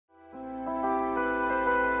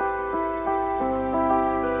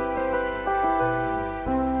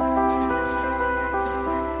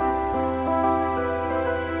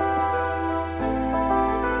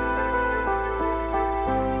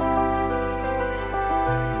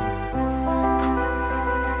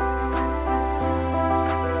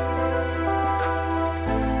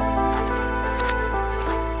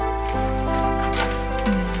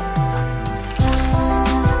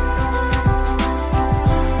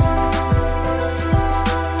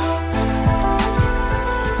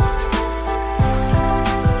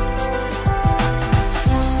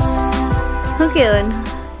cooking?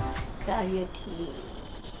 Grab your tea.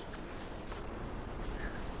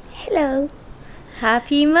 Hello.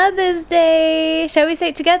 Happy Mother's Day. Shall we say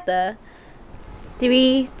it together?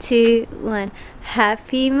 3, 2, 1.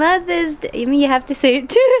 Happy Mother's Day. You mean you have to say it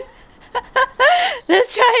too?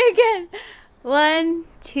 Let's try again. 1,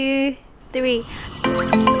 2, 3.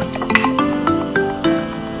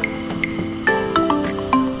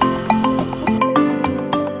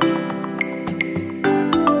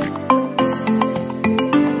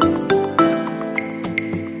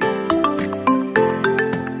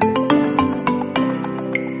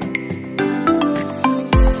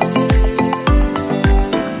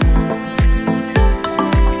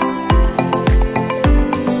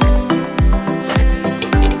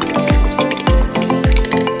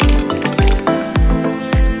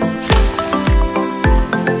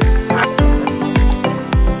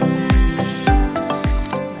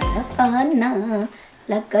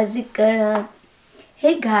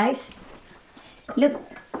 Hey guys, look.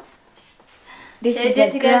 This is a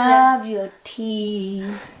grab your tea.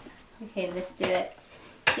 Okay, let's do it.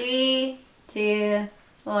 3, 2,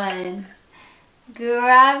 1.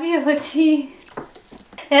 Grab your tea.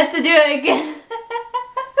 You have to do it again.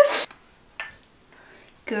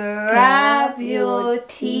 Grab your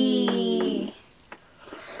tea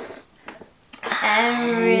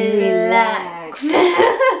and relax.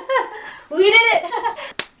 We did it!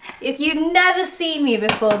 If you've never seen me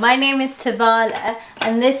before, my name is Tavala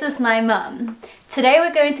and this is my mum. Today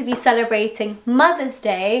we're going to be celebrating Mother's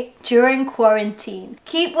Day during quarantine.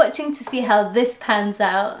 Keep watching to see how this pans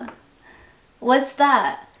out. What's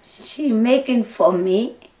that? She's making for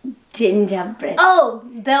me gingerbread. Oh,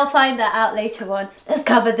 they'll find that out later on. Let's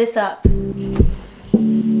cover this up.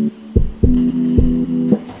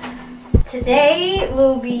 Today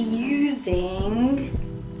we'll be using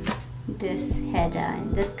this header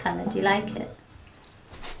in this color. Do you like it?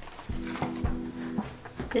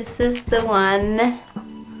 This is the one.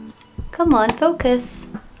 Come on, focus.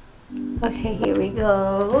 Okay, here we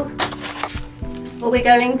go. What we're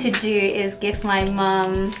going to do is give my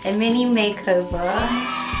mum a mini makeover.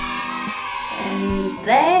 And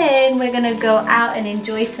then we're gonna go out and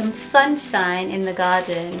enjoy some sunshine in the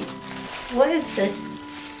garden. What is this?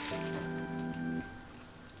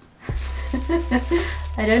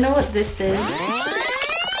 I don't know what this is.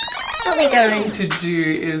 What we're going to do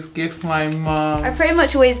is give my mum. I've pretty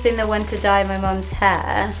much always been the one to dye my mum's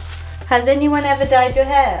hair. Has anyone ever dyed your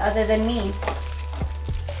hair other than me?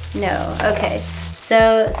 No, okay.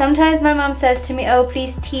 So sometimes my mum says to me, oh,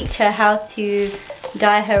 please teach her how to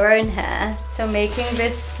dye her own hair. So making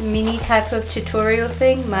this mini type of tutorial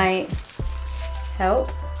thing might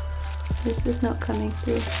help. This is not coming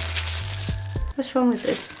through. What's wrong with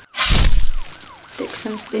this? Stick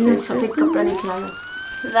some scissors.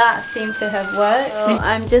 That seemed to have worked. So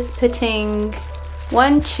I'm just putting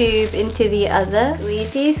one tube into the other.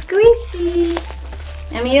 Squeezy, squeezy.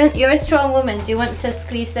 I mean, you're a strong woman. Do you want to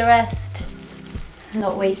squeeze the rest?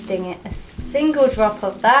 Not wasting it. A single drop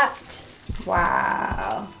of that.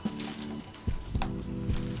 Wow.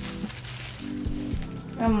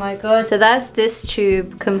 Oh my god. So that's this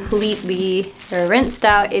tube completely rinsed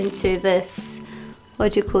out into this,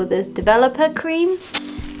 what do you call this, developer cream?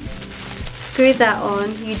 Screw that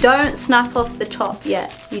on. You don't snap off the top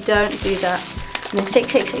yet. You don't do that. And then shake,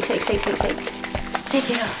 shake, shake, shake, shake, shake, shake. Shake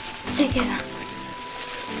it up. Shake it up.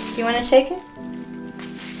 You want to shake it?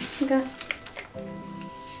 Okay.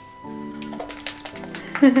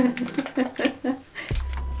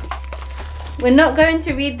 We're not going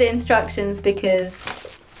to read the instructions because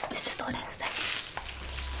it's just not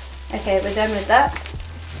necessary. Okay, we're done with that.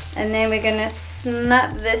 And then we're gonna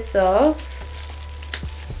snap this off.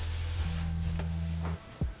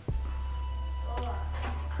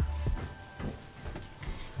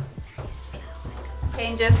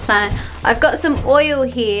 Change of plan. I've got some oil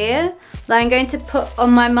here that I'm going to put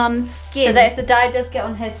on my mum's skin so that if the dye does get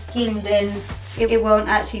on her skin, then it won't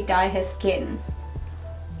actually dye her skin.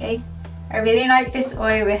 Okay. I really like this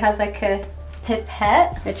oil. It has like a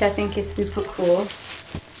pipette, which I think is super cool.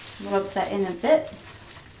 Rub that in a bit.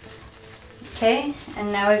 Okay,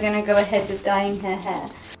 and now we're going to go ahead with dyeing her hair.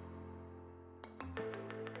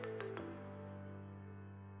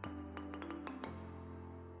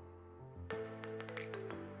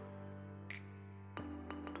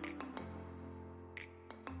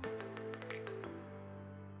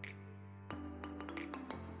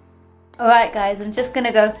 Alright guys, I'm just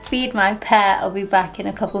gonna go feed my pet. I'll be back in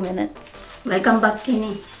a couple minutes. Welcome back,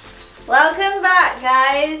 Kenny. Welcome back,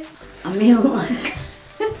 guys.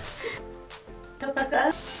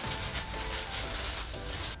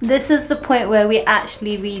 This is the point where we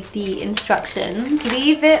actually read the instructions.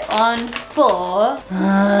 Leave it on for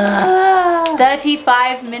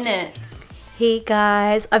 35 minutes. Hey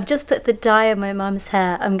guys, I've just put the dye on my mum's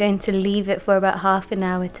hair. I'm going to leave it for about half an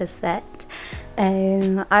hour to set.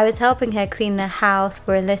 I was helping her clean the house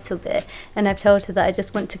for a little bit, and I've told her that I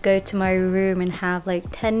just want to go to my room and have like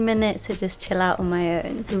 10 minutes to just chill out on my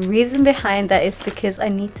own. The reason behind that is because I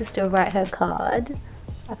need to still write her card.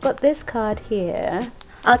 I've got this card here.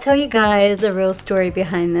 I'll tell you guys the real story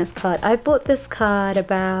behind this card. I bought this card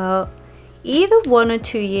about either 1 or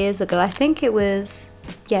 2 years ago. I think it was,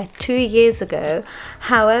 yeah, 2 years ago.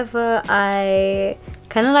 However, I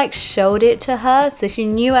kind of like showed it to her, so she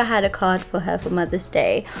knew I had a card for her for Mother's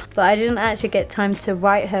Day, but I didn't actually get time to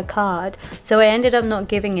write her card, so I ended up not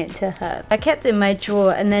giving it to her. I kept it in my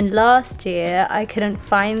drawer, and then last year I couldn't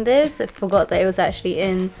find this. I forgot that it was actually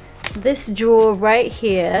in this drawer right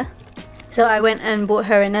here. So I went and bought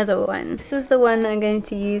her another one. This is the one I'm going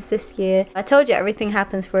to use this year. I told you everything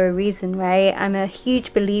happens for a reason, right? I'm a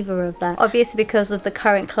huge believer of that. Obviously, because of the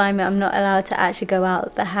current climate, I'm not allowed to actually go out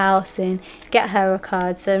of the house and get her a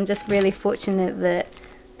card. So I'm just really fortunate that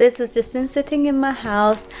this has just been sitting in my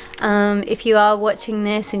house. If you are watching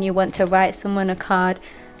this and you want to write someone a card,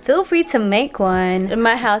 feel free to make one. In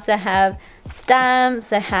my house I have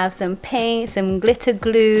stamps, I have some paint, some glitter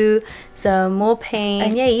glue, some more paint,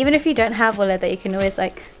 and yeah, even if you don't have all of that, you can always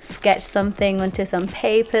like sketch something onto some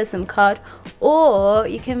paper, some card, or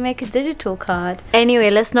you can make a digital card. Anyway,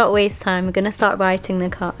 let's not waste time. We're gonna start writing the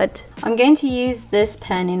card. I'm going to use this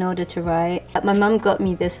pen in order to write. My mum got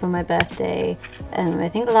me this for my birthday, I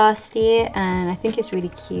think last year, and I think it's really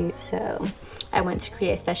cute, so I want to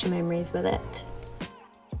create special memories with it.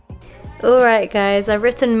 Alright guys, I've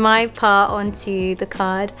written my part onto the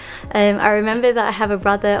card. I remember that I have a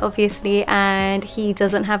brother obviously, and he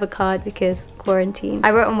doesn't have a card because quarantine.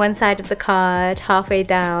 I wrote on one side of the card halfway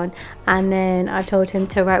down, and then I told him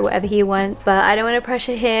to write whatever he wants, but I don't want to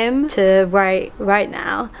pressure him to write right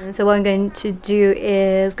now. And so what I'm going to do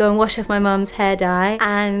is go and wash off my mum's hair dye,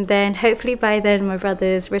 and then hopefully by then my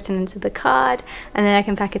brother's written into the card, and then I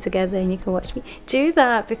can pack it together and you can watch me do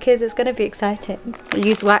that because it's going to be exciting. I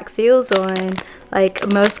use wax seals on like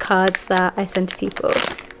most cards that I send to people.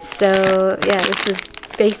 So yeah, this is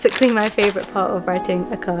basically my favorite part of writing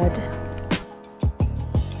a card.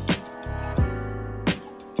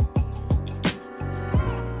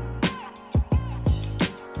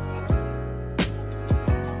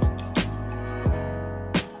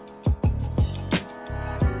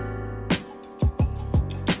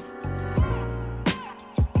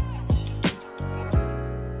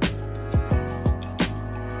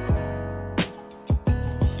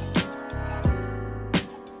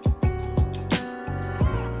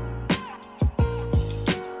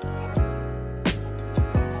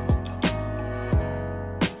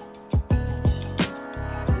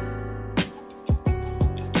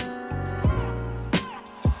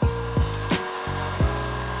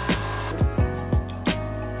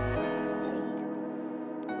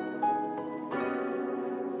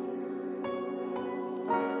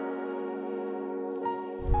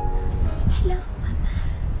 Hello, Mama.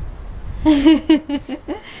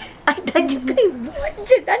 I thought you could watch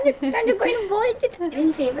it. I'm going to watch it.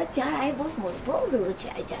 In favorite jar, I bought more.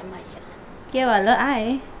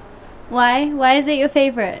 Why? Why is it your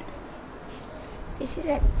favorite? You see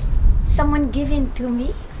that someone given to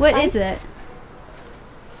me? What is it?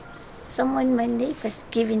 Someone my neighbors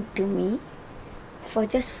given to me for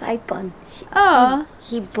just £5. Oh.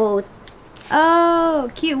 He bought Oh,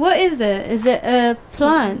 cute. What is it? Is it a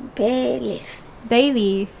plant? bay leaf. Bay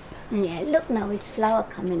leaf. Yeah, look now, it's flower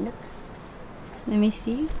coming. Look. Let me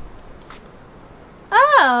see.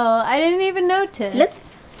 Oh, I didn't even notice.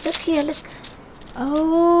 Look here, look.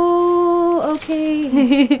 Oh,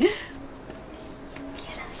 okay.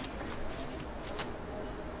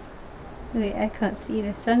 Wait, I can't see.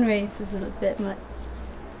 The sun rays is a little bit much.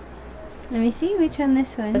 Let me see which one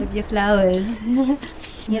this one. Of your flowers.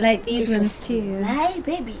 You like these ones too? My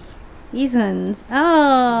baby. These ones.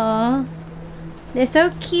 Oh, they're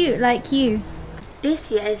so cute, like you.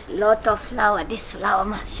 This year is lot of flower. This flower,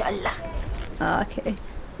 mashallah. Oh, okay.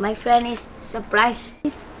 My friend is surprised.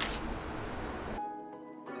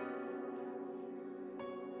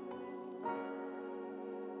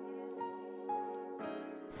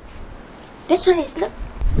 This one is, look.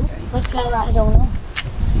 What flower? I don't know.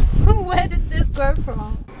 Where did this grow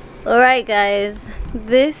from? Alright guys,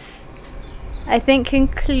 this I think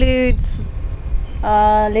concludes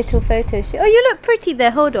our little photo shoot. Oh, you look pretty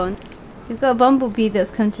there, hold on. You've got a bumblebee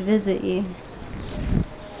that's come to visit you.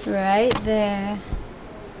 Right there.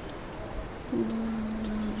 Bzz,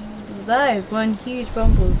 bzz, size. One huge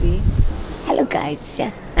bumblebee. Hello guys.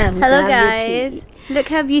 Hello guys. Look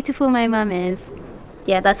how beautiful my mum is.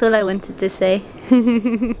 Yeah, that's all I wanted to say.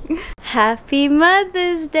 Happy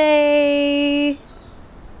Mother's Day.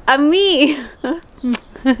 And me.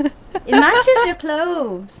 It matches your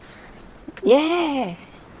clothes. Yeah.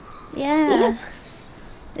 Yeah. Look.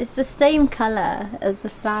 It's the same colour as the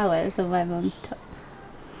flowers on my mum's top.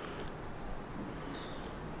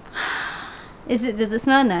 Does it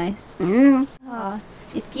smell nice? Oh,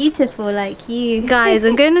 it's beautiful like you. Guys,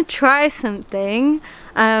 I'm going to try something.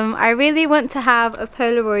 I really want to have a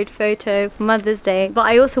Polaroid photo for Mother's Day, but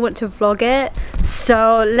I also want to vlog it.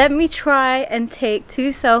 So let me try and take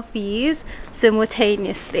 2 selfies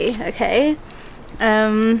simultaneously, okay?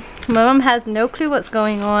 My mum has no clue what's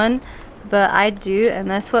going on, but I do, and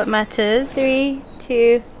that's what matters. 3,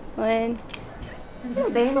 2, 1.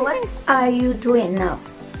 Then what are you doing now?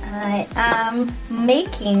 I am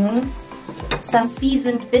making some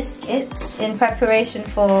seasoned biscuits in preparation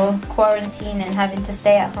for quarantine and having to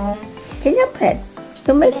stay at home. Gingerbread.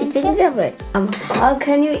 You make it gingerbread. How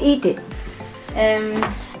can you eat it?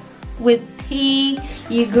 With tea,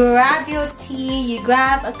 you grab your tea, you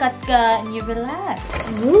grab a katka, and you relax.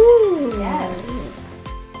 Ooh. Yes.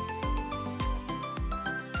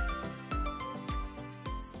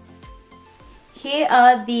 Here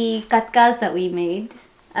are the katkas that we made.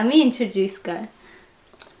 Let me introduce her.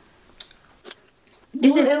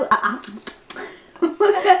 This is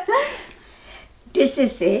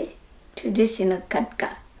a traditional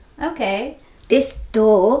katka. Okay. This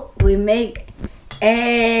dough we make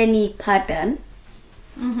any pattern.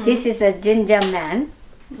 This is a ginger man.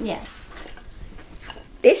 Yeah.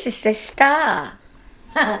 This is a star.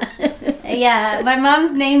 Yeah, my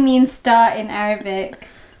mom's name means star in Arabic.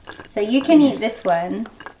 So you can eat this one.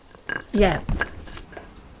 Yeah.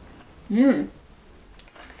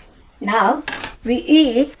 Now we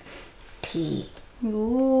eat tea.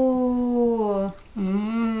 Ooh.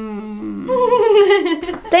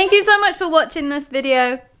 Thank you so much for watching this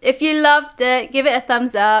video. If you loved it, give it a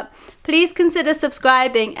thumbs up. Please consider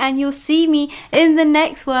subscribing and you'll see me in the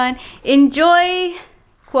next one. Enjoy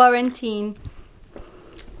quarantine.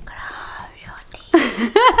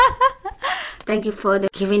 Thank you for the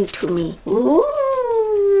giving to me. Ooh.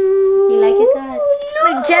 Do you like it, Dad?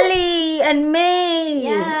 Like jelly and me.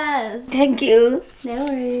 Yes. Thank you. No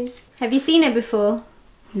worries. Have you seen it before?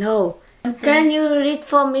 No. Can you read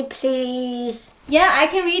for me, please? Yeah, I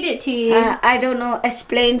can read it to you. I don't know.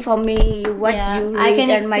 Explain for me what Yeah, you I read can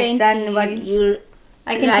and my explain to son you. what you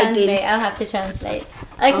I can writing. translate. I'll have to translate.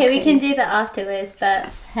 Okay, we Okay. can do that afterwards. But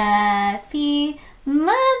Happy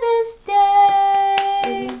Mother's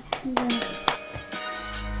Day.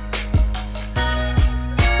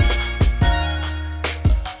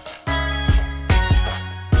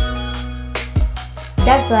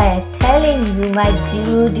 That's why I'm telling you, my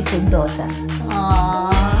beautiful daughter Aww.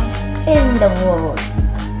 in the world.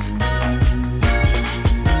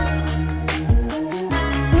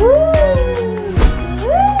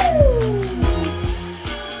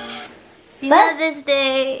 Happy Mother's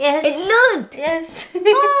Day. Yes. It looked. Yes.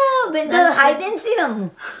 Oh, bên That's hide and seek.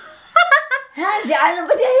 Ha, jangan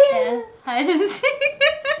lupa saya. Yeah. Hide and seek.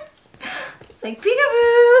 It's like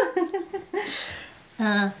peekaboo.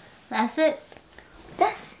 That's it.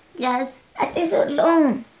 That's, Yes. I think so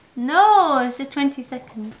long. No, it's just 20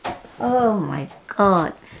 seconds. Oh my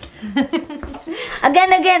God.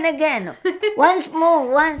 Again. Once more.